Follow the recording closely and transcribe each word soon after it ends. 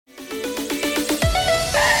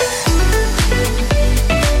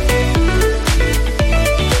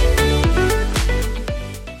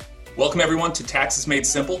Welcome everyone to Taxes Made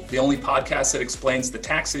Simple, the only podcast that explains the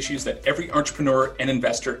tax issues that every entrepreneur and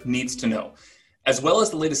investor needs to know, as well as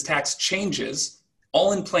the latest tax changes,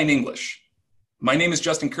 all in plain English. My name is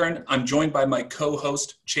Justin Kern. I'm joined by my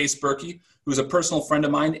co-host, Chase Berkey, who's a personal friend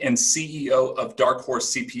of mine and CEO of Dark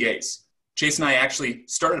Horse CPAs. Chase and I actually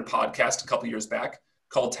started a podcast a couple years back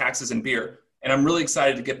called Taxes and Beer, and I'm really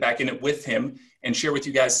excited to get back in it with him and share with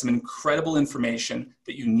you guys some incredible information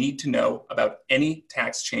that you need to know about any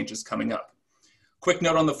tax changes coming up. Quick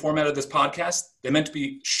note on the format of this podcast. They're meant to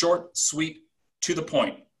be short, sweet, to the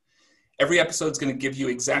point. Every episode is going to give you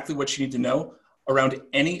exactly what you need to know around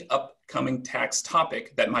any upcoming tax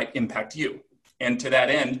topic that might impact you. And to that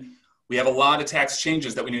end, we have a lot of tax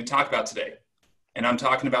changes that we need to talk about today. And I'm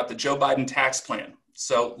talking about the Joe Biden tax plan.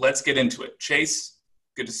 So let's get into it. Chase,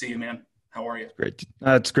 good to see you, man. How are you? Great.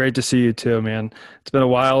 It's great to see you too, man. It's been a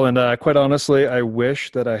while, and quite honestly, I wish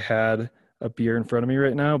that I had a beer in front of me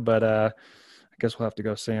right now, but I guess we'll have to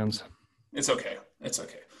go sans. It's okay.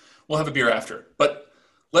 We'll have a beer after. But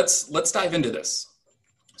let's dive into this.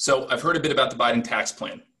 So I've heard a bit about the Biden tax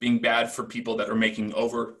plan being bad for people that are making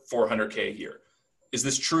over $400K a year. Is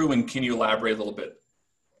this true, and can you elaborate a little bit?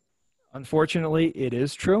 Unfortunately, it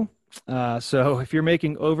is true. So if you're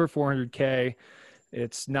making over $400K,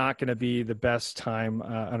 it's not going to be the best time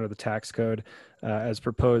under the tax code as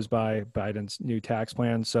proposed by Biden's new tax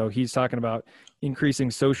plan. So he's talking about increasing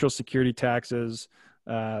Social Security taxes.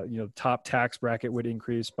 Top tax bracket would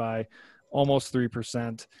increase by almost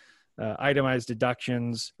 3%. Itemized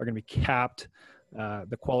deductions are going to be capped.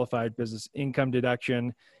 The qualified business income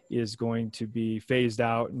deduction is going to be phased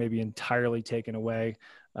out, maybe entirely taken away.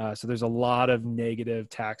 So there's a lot of negative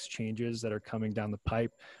tax changes that are coming down the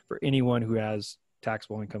pipe for anyone who has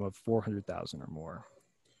taxable income of $400,000 or more.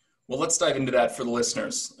 Well, let's dive into that for the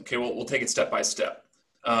listeners. Okay, we'll take it step by step.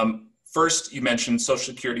 First, you mentioned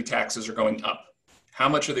Social Security taxes are going up. How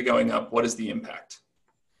much are they going up? What is the impact?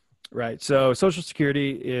 Right. So Social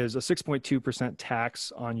Security is a 6.2%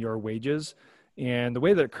 tax on your wages. And the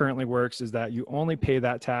way that it currently works is that you only pay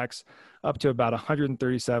that tax up to about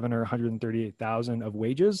 $137,000 or $138,000 of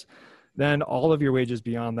wages. Then all of your wages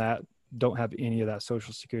beyond that don't have any of that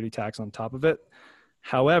Social Security tax on top of it.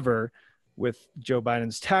 However, with Joe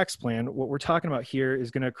Biden's tax plan, what we're talking about here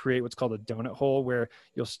is going to create what's called a donut hole, where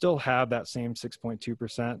you'll still have that same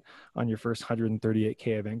 6.2% on your first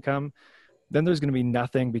 $138K of income. Then there's going to be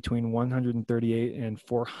nothing between 138 and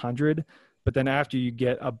 400. But then after you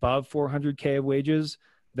get above 400K of wages,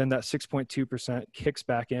 then that 6.2% kicks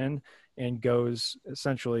back in and goes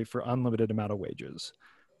essentially for unlimited amount of wages.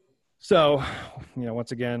 So,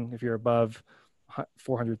 once again, if you're above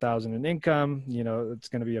 400,000 in income, it's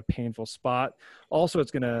going to be a painful spot. Also, it's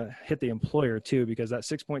going to hit the employer too, because that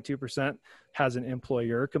 6.2% has an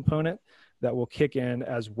employer component that will kick in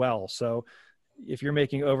as well. So if you're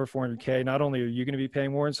making over 400K, not only are you going to be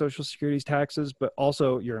paying more in Social Security taxes, but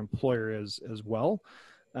also your employer is as well.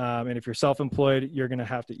 And if you're self-employed, you're going to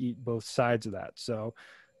have to eat both sides of that. So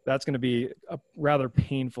that's going to be a rather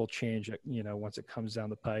painful change, once it comes down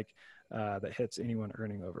the pike that hits anyone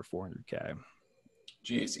earning over 400K.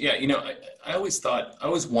 Geez. Yeah. I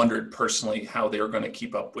always wondered personally how they were going to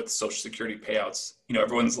keep up with Social Security payouts.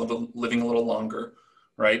 Everyone's living a little longer,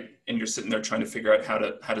 right? And you're sitting there trying to figure out how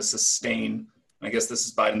to sustain. And I guess this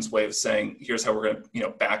is Biden's way of saying, here's how we're going to,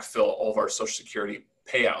 backfill all of our Social Security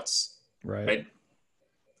payouts. Right.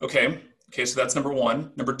 Okay. So that's number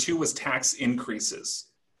one. Number two was tax increases.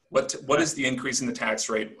 What is the increase in the tax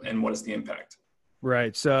rate, and what is the impact?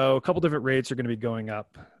 Right. So a couple different rates are going to be going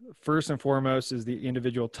up. First and foremost is the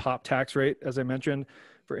individual top tax rate. As I mentioned,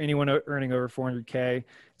 for anyone earning over 400K,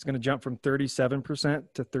 it's going to jump from 37%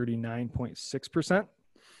 to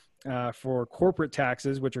 39.6%. For corporate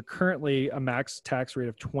taxes, which are currently a max tax rate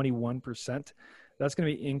of 21%, that's going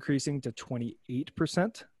to be increasing to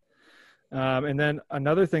 28%. And then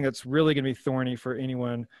another thing that's really going to be thorny for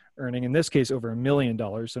anyone earning, in this case, over $1 million.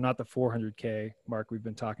 So not the 400K mark we've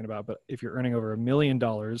been talking about, but if you're earning over $1 million,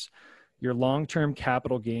 your long-term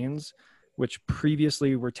capital gains, which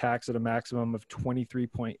previously were taxed at a maximum of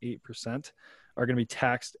 23.8%, are going to be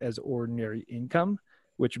taxed as ordinary income,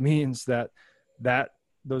 which means that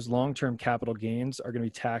those long-term capital gains are going to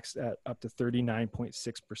be taxed at up to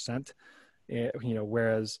 39.6%.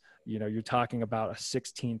 Whereas, you're talking about a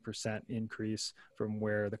 16% increase from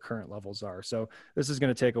where the current levels are. So this is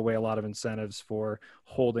going to take away a lot of incentives for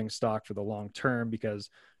holding stock for the long term,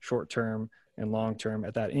 because short term and long term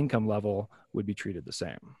at that income level would be treated the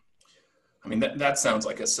same. I mean, that sounds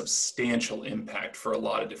like a substantial impact for a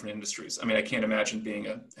lot of different industries. I mean, I can't imagine being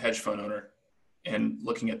a hedge fund owner and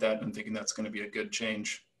looking at that and thinking that's going to be a good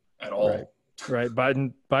change at all. Right.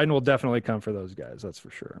 Biden will definitely come for those guys. That's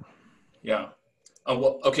for sure. Yeah.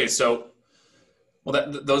 Well, okay. So,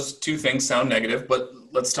 those two things sound negative, but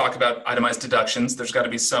let's talk about itemized deductions. There's got to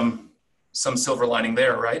be some silver lining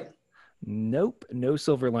there, right? Nope, no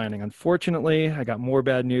silver lining. Unfortunately, I got more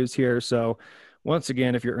bad news here. So, once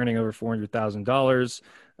again, if you're earning over $400,000,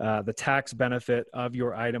 the tax benefit of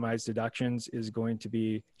your itemized deductions is going to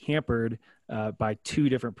be hampered by two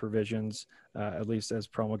different provisions, at least as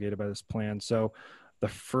promulgated by this plan. So, the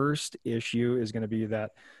first issue is going to be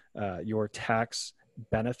that your tax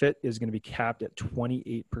benefit is going to be capped at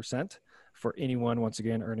 28% for anyone, once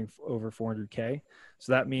again, earning over 400K.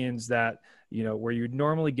 So that means that, where you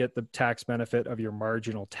normally get the tax benefit of your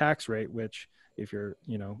marginal tax rate, which if you're,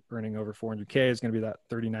 earning over 400K is going to be that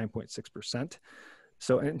 39.6%.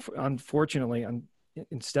 So unfortunately,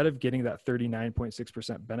 instead of getting that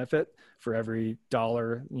 39.6% benefit for every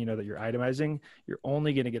dollar, that you're itemizing, you're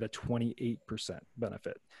only going to get a 28%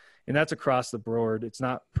 benefit. And that's across the board. It's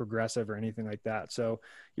not progressive or anything like that. So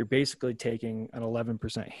you're basically taking an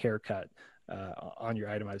 11% haircut on your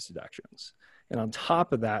itemized deductions. And on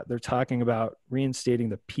top of that, they're talking about reinstating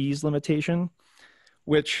the PEAS limitation,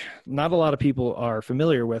 which not a lot of people are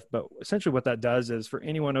familiar with, but essentially what that does is for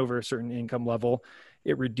anyone over a certain income level,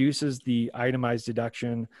 it reduces the itemized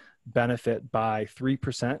deduction benefit by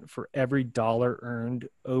 3% for every dollar earned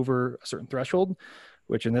over a certain threshold,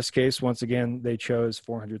 which in this case, once again, they chose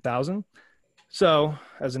 400,000. So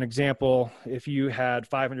as an example, if you had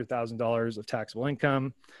 $500,000 of taxable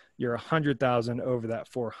income, you're 100,000 over that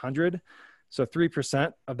 400. So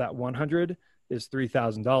 3% of that 100 is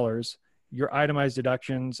 $3,000. Your itemized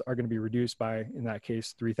deductions are going to be reduced by, in that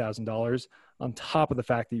case, $3,000 on top of the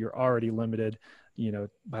fact that you're already limited,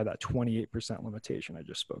 by that 28% limitation I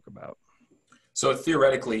just spoke about. So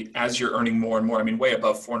theoretically, as you're earning more and more, way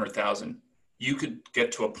above 400,000, you could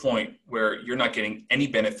get to a point where you're not getting any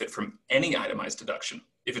benefit from any itemized deduction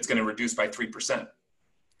if it's going to reduce by 3%.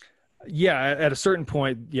 Yeah, at a certain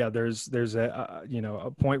point, yeah, there's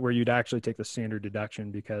a point where you'd actually take the standard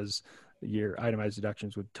deduction because your itemized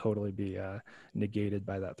deductions would totally be negated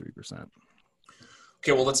by that 3%.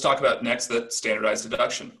 Okay, well, let's talk about next the standardized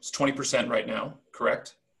deduction. It's 20% right now,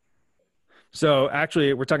 correct? So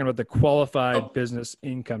actually, we're talking about the qualified business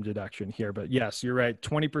income deduction here. But yes, you're right,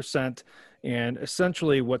 20%. And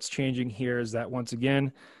essentially what's changing here is that, once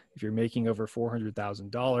again, if you're making over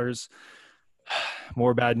 $400,000,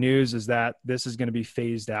 more bad news is that this is going to be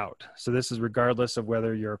phased out. So this is regardless of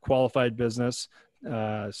whether you're a qualified business.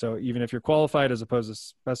 So even if you're qualified as opposed to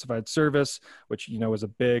specified service, which, was a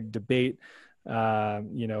big debate,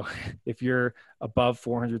 if you're above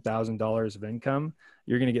 $400,000 of income,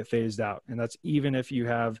 you're going to get phased out. And that's even if you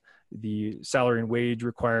have the salary and wage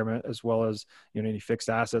requirement, as well as, any fixed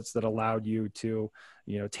assets that allowed you to,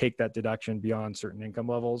 take that deduction beyond certain income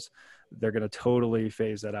levels. They're going to totally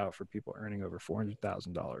phase that out for people earning over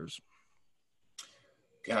 $400,000.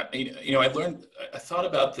 Yeah. I thought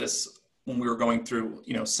about this when we were going through,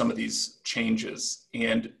 some of these changes,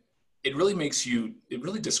 and it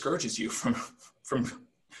really discourages you from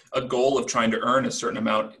a goal of trying to earn a certain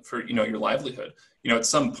amount for, your livelihood. At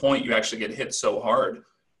some point you actually get hit so hard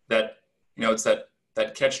that, it's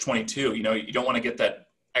that catch 22, you don't want to get that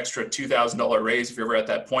extra $2,000 raise if you're ever at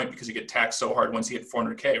that point, because you get taxed so hard once you hit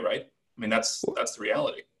 400K, right? That's the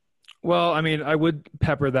reality. Well, I would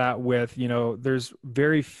pepper that with, there's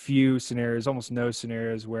very few scenarios, almost no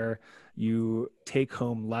scenarios where you take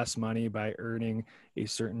home less money by earning a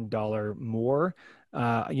certain dollar more,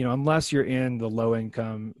 unless you're in the low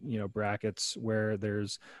income, brackets where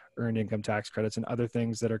there's earned income tax credits and other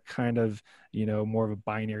things that are kind of, more of a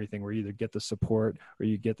binary thing where you either get the support or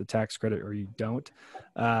you get the tax credit or you don't.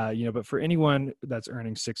 But for anyone that's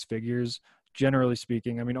earning six figures, generally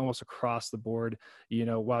speaking, almost across the board,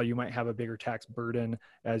 while you might have a bigger tax burden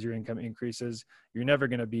as your income increases, you're never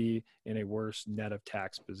going to be in a worse net of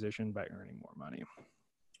tax position by earning more money.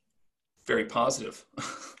 Very positive.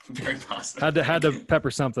 Very positive. Had to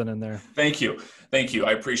pepper something in there. Thank you.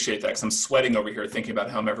 I appreciate that, because I'm sweating over here thinking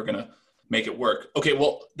about how I'm ever going to make it work. Okay,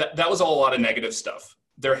 well, that was all a lot of negative stuff.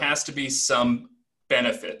 There has to be some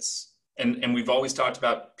benefits. And we've always talked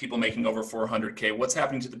about people making over 400K. What's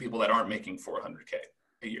happening to the people that aren't making 400K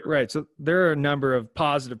a year? Right. So there are a number of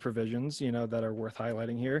positive provisions, that are worth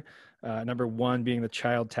highlighting here. Number one being the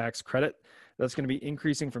child tax credit. That's going to be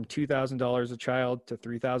increasing from $2,000 a child to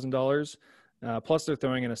 $3,000. Plus they're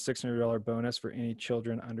throwing in a $600 bonus for any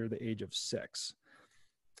children under the age of 6.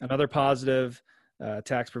 Another positive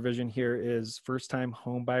tax provision here is first-time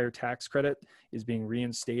home buyer tax credit is being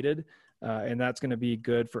reinstated. And that's going to be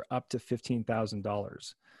good for up to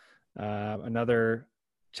 $15,000. Another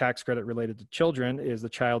tax credit related to children is the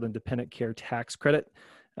Child Independent Care Tax Credit.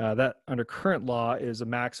 That under current law is a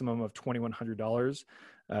maximum of $2,100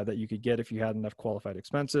 that you could get if you had enough qualified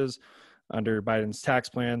expenses. Under Biden's tax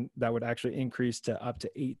plan, that would actually increase to up to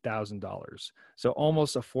 $8,000. So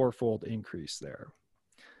almost a fourfold increase there.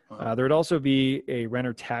 Wow. There would also be a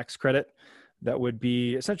renter tax credit that would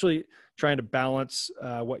be essentially trying to balance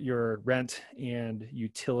what your rent and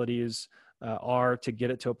utilities are to get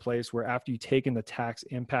it to a place where after you take in the tax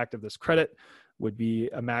impact of this credit would be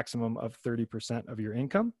a maximum of 30% of your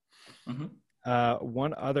income. Mm-hmm.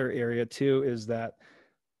 One other area too is that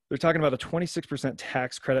they're talking about a 26%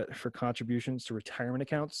 tax credit for contributions to retirement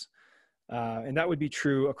accounts. And that would be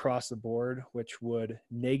true across the board, which would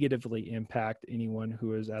negatively impact anyone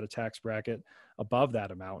who is at a tax bracket above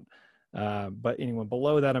that amount. But anyone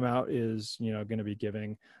below that amount is, going to be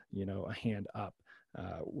giving, a hand up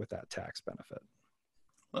with that tax benefit.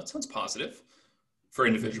 Well, that sounds positive for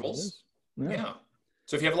individuals. Yeah.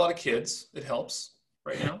 So if you have a lot of kids, it helps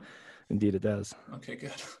right now. Indeed, it does. Okay,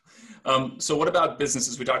 good. So what about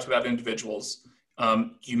businesses? We talked about individuals.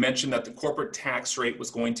 You mentioned that the corporate tax rate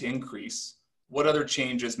was going to increase. What other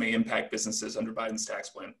changes may impact businesses under Biden's tax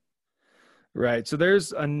plan? Right. So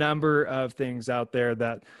there's a number of things out there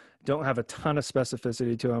that don't have a ton of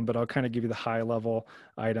specificity to them, but I'll kind of give you the high level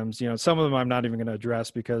items. Some of them I'm not even going to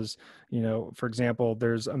address because, for example,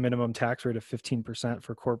 there's a minimum tax rate of 15%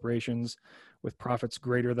 for corporations with profits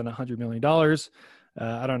greater than $100 million.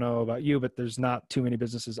 I don't know about you, but there's not too many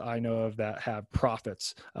businesses I know of that have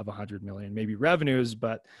profits of 100 million, maybe revenues,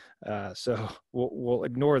 but so we'll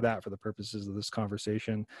ignore that for the purposes of this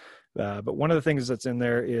conversation. But one of the things that's in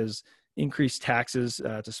there is increased taxes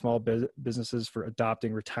to small businesses for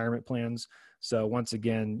adopting retirement plans. So once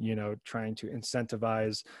again, trying to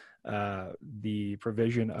incentivize the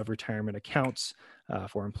provision of retirement accounts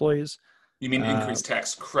for employees. You mean increased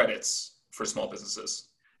tax credits for small businesses?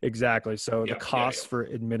 Exactly. So the costs for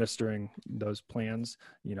administering those plans,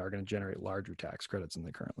 are going to generate larger tax credits than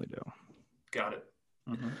they currently do. Got it.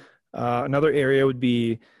 Mm-hmm. Another area would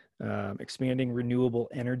be expanding renewable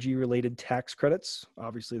energy related tax credits.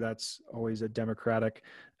 Obviously, that's always a Democratic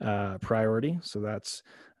priority. So that's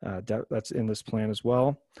in this plan as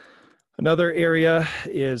well. Another area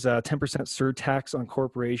is 10% surtax on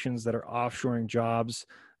corporations that are offshoring jobs,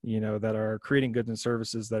 that are creating goods and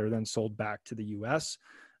services that are then sold back to the U.S.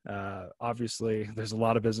 Obviously, there's a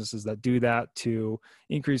lot of businesses that do that to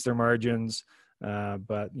increase their margins.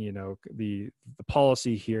 But the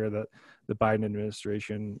policy here that the Biden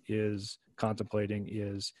administration is contemplating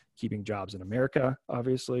is keeping jobs in America,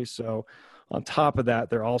 obviously. So on top of that,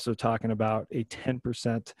 they're also talking about a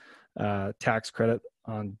 10% tax credit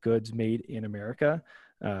on goods made in America.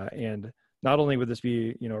 And not only would this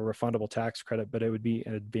be, a refundable tax credit, but it would be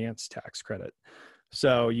an advanced tax credit.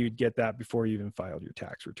 So you'd get that before you even filed your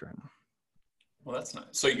tax return. Well, that's nice.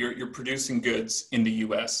 So you're producing goods in the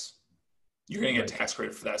U.S., you're getting a tax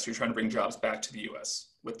credit for that. So you're trying to bring jobs back to the U.S.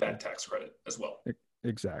 with that tax credit as well.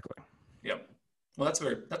 Exactly. Yep. Well,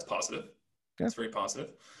 that's positive. Yeah. That's very positive.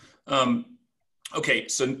 Okay.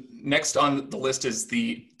 So next on the list is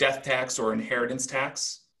the death tax or inheritance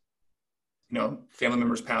tax. Family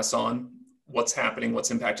members pass on. What's happening? What's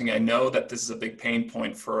impacting? I know that this is a big pain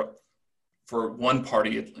point for one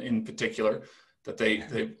party in particular, that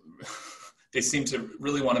they seem to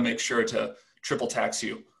really want to make sure to triple tax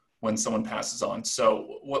you when someone passes on.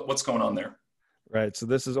 So what's going on there? Right. So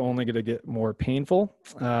this is only going to get more painful.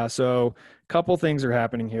 So a couple things are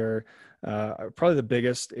happening here. Probably the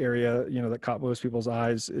biggest area, that caught most people's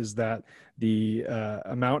eyes is that the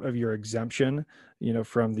amount of your exemption,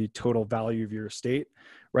 from the total value of your estate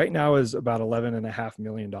right now is about $11.5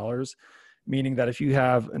 million, meaning that if you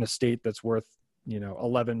have an estate that's worth,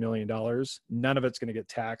 $11 million, none of it's going to get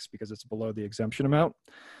taxed because it's below the exemption amount.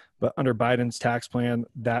 But under Biden's tax plan,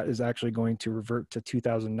 that is actually going to revert to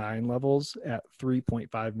 2009 levels at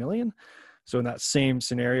 3.5 million. So in that same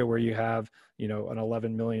scenario where you have, an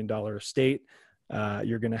 $11 million estate,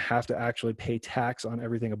 you're going to have to actually pay tax on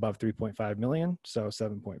everything above 3.5 million. So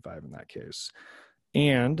 7.5 in that case.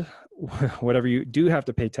 And whatever you do have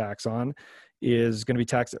to pay tax on is going to be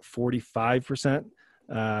taxed at 45%.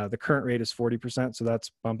 The current rate is 40%. So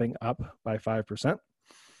that's bumping up by 5%.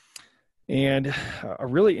 And a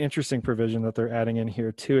really interesting provision that they're adding in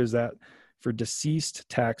here too is that for deceased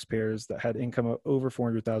taxpayers that had income of over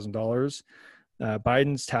 $400,000,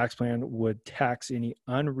 Biden's tax plan would tax any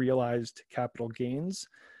unrealized capital gains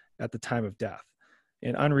at the time of death.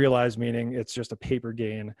 And unrealized meaning it's just a paper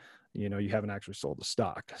gain, you haven't actually sold the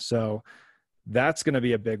stock. So That's going to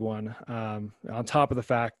be a big one. On top of the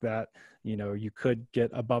fact that, you could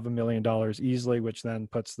get above $1 million easily, which then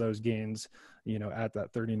puts those gains, at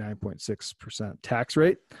that 39.6% tax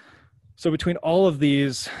rate. So between all of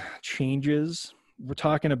these changes, we're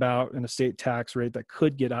talking about an estate tax rate that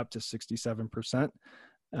could get up to 67%,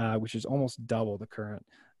 which is almost double the current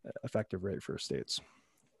effective rate for estates.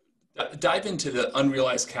 Dive into the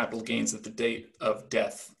unrealized capital gains at the date of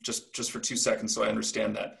death, just for 2 seconds so I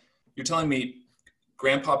understand that. You're telling me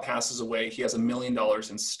grandpa passes away, he has $1 million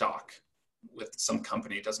in stock with some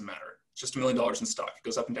company, it doesn't matter. It's just $1 million in stock. It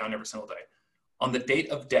goes up and down every single day. On the date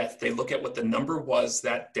of death, they look at what the number was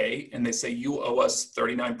that day and they say, you owe us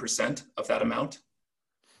 39% of that amount?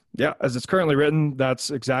 Yeah, as it's currently written, that's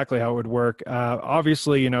exactly how it would work.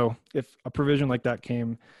 Obviously, if a provision like that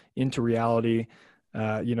came into reality,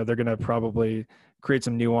 they're going to probably create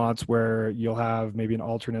some nuance where you'll have maybe an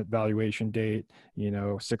alternate valuation date,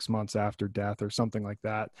 6 months after death or something like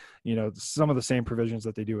that. Some of the same provisions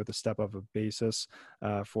that they do with the step of a basis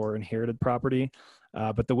for inherited property.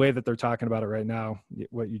 But the way that they're talking about it right now,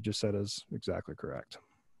 what you just said is exactly correct.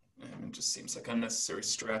 It just seems like unnecessary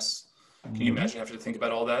stress. Can you imagine having to think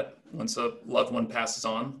about all that once a loved one passes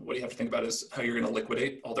on? What you have to think about is how you're going to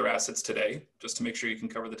liquidate all their assets today just to make sure you can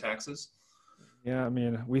cover the taxes. Yeah, I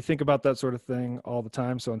mean, we think about that sort of thing all the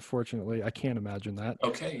time. So unfortunately, I can't imagine that.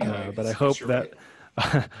 Okay, yeah, but I hope that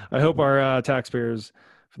right. I hope our taxpayers,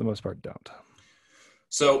 for the most part, don't.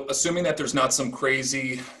 So assuming that there's not some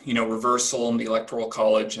crazy, reversal in the Electoral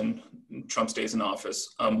College and Trump stays in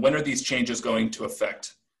office, when are these changes going to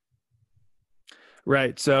affect?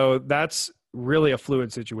 Right. So that's really a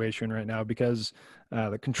fluid situation right now because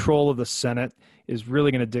the control of the Senate is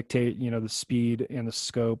really going to dictate, the speed and the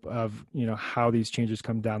scope of, how these changes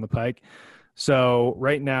come down the pike. So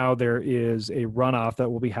right now there is a runoff that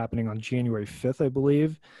will be happening on January 5th, I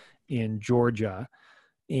believe, in Georgia.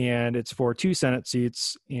 And it's for 2 Senate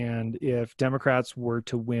seats. And if Democrats were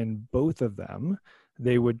to win both of them,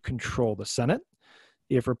 they would control the Senate.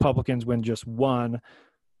 If Republicans win just one,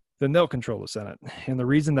 then they'll control the Senate. And the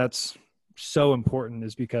reason that's so important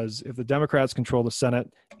is because if the Democrats control the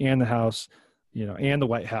Senate and the House, and the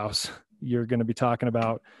White House, you're going to be talking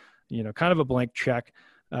about, kind of a blank check,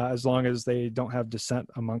 as long as they don't have dissent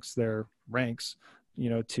amongst their ranks,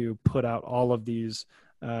 to put out all of these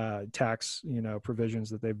tax, provisions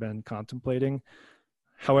that they've been contemplating.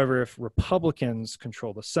 However, if Republicans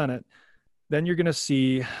control the Senate, then you're going to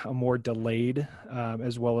see a more delayed,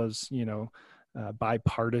 as well as,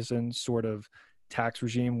 bipartisan sort of tax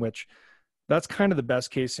regime, which that's kind of the best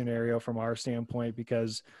case scenario from our standpoint,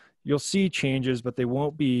 because you'll see changes, but they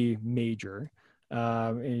won't be major.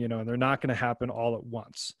 And they're not going to happen all at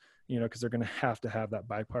once, because they're going to have that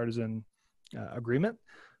bipartisan agreement,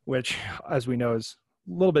 which, as we know, is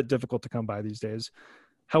a little bit difficult to come by these days.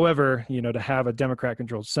 However, to have a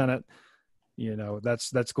Democrat-controlled Senate,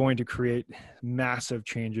 that's going to create massive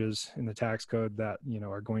changes in the tax code that,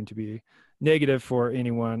 are going to be negative for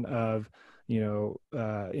anyone of,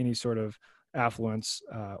 any sort of affluence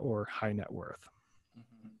or high net worth.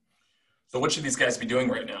 So what should these guys be doing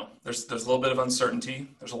right now? There's a little bit of uncertainty.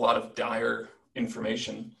 There's a lot of dire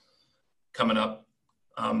information coming up.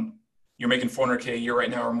 You're making $400K a year right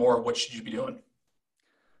now or more. What should you be doing?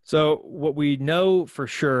 So what we know for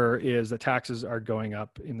sure is that taxes are going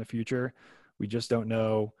up in the future. We just don't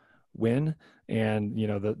know when and,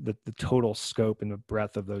 the total scope and the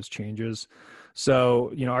breadth of those changes.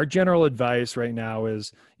 So, our general advice right now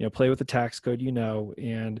is, play with the tax code,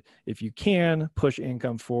 and if you can push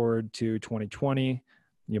income forward to 2020,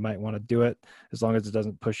 you might want to do it as long as it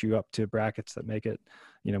doesn't push you up to brackets that make it,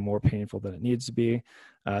 more painful than it needs to be.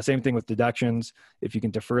 Same thing with deductions. If you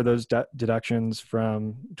can defer those deductions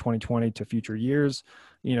from 2020 to future years,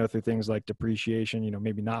 through things like depreciation,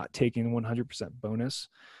 maybe not taking 100% bonus,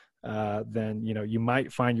 then, you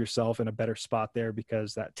might find yourself in a better spot there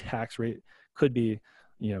because that tax rate could be,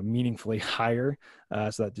 meaningfully higher.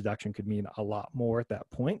 So that deduction could mean a lot more at that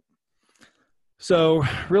point. So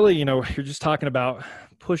really, you're just talking about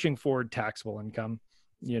pushing forward taxable income,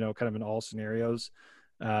 kind of in all scenarios,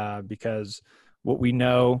 because what we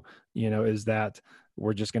know, is that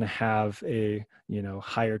we're just going to have a,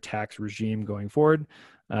 higher tax regime going forward.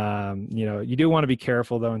 You do want to be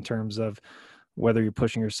careful though, in terms of whether you're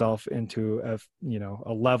pushing yourself into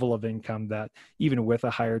a level of income that even with a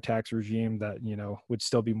higher tax regime that, would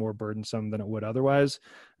still be more burdensome than it would otherwise,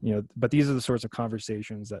 but these are the sorts of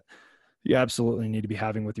conversations that you absolutely need to be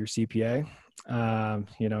having with your CPA,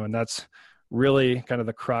 and that's really kind of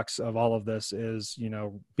the crux of all of this is,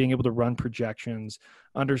 being able to run projections,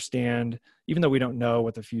 understand, even though we don't know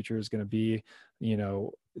what the future is going to be,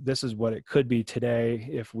 this is what it could be today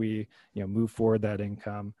if we, move forward that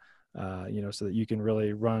income, so that you can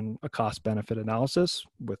really run a cost benefit analysis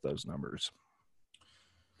with those numbers.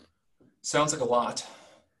 Sounds like a lot.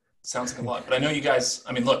 But I know you guys,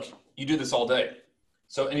 look, you do this all day.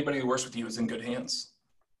 So anybody who works with you is in good hands.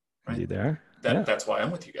 Right? Indeed there. That's why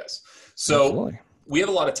I'm with you guys. So Absolutely. We have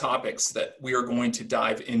a lot of topics that we are going to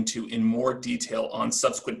dive into in more detail on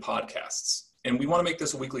subsequent podcasts. And we want to make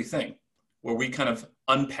this a weekly thing where we kind of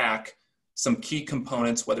unpack some key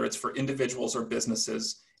components, whether it's for individuals or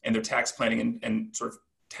businesses and their tax planning and sort of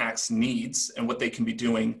tax needs and what they can be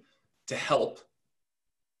doing to help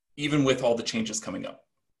even with all the changes coming up,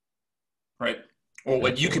 right? Or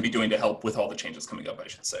what you could be doing to help with all the changes coming up, I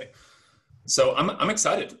should say. So I'm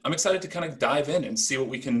excited. I'm excited to kind of dive in and see what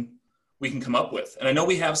we can come up with. And I know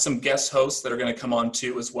we have some guest hosts that are going to come on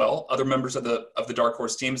too as well. Other members of the Dark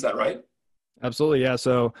Horse team, is that right? Absolutely, yeah.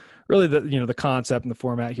 So really, the concept and the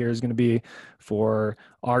format here is going to be for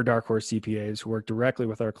our Dark Horse CPAs who work directly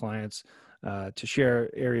with our clients to share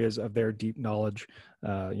areas of their deep knowledge,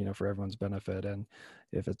 for everyone's benefit. And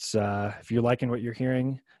if you're liking what you're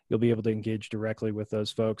hearing, you'll be able to engage directly with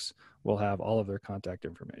those folks. We'll have all of their contact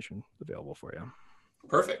information available for you.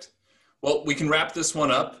 Perfect. Well, we can wrap this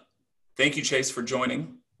one up. Thank you, Chase, for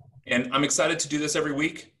joining. And I'm excited to do this every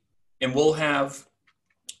week. And we'll have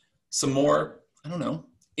some more,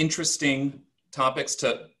 interesting topics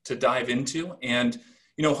to dive into. And,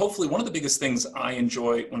 hopefully one of the biggest things I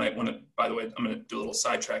enjoy by the way, I'm going to do a little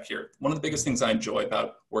sidetrack here. One of the biggest things I enjoy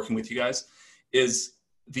about working with you guys is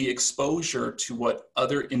the exposure to what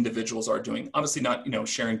other individuals are doing. Obviously not,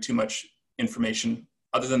 sharing too much information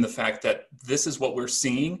other than the fact that this is what we're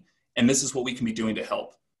seeing and this is what we can be doing to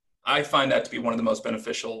help. I find that to be one of the most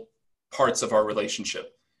beneficial parts of our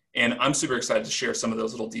relationship. And I'm super excited to share some of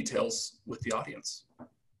those little details with the audience.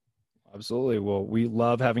 Absolutely. Well, we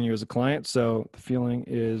love having you as a client, so the feeling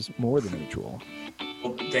is more than mutual.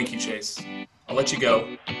 Well, thank you, Chase. I'll let you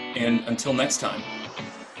go. And until next time.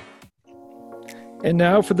 And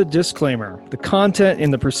now for the disclaimer. The content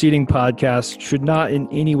in the preceding podcast should not in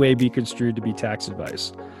any way be construed to be tax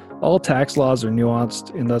advice. All tax laws are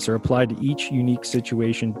nuanced and thus are applied to each unique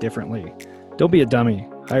situation differently. Don't be a dummy.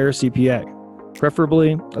 Hire a CPA,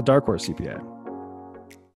 preferably a Dark Horse CPA.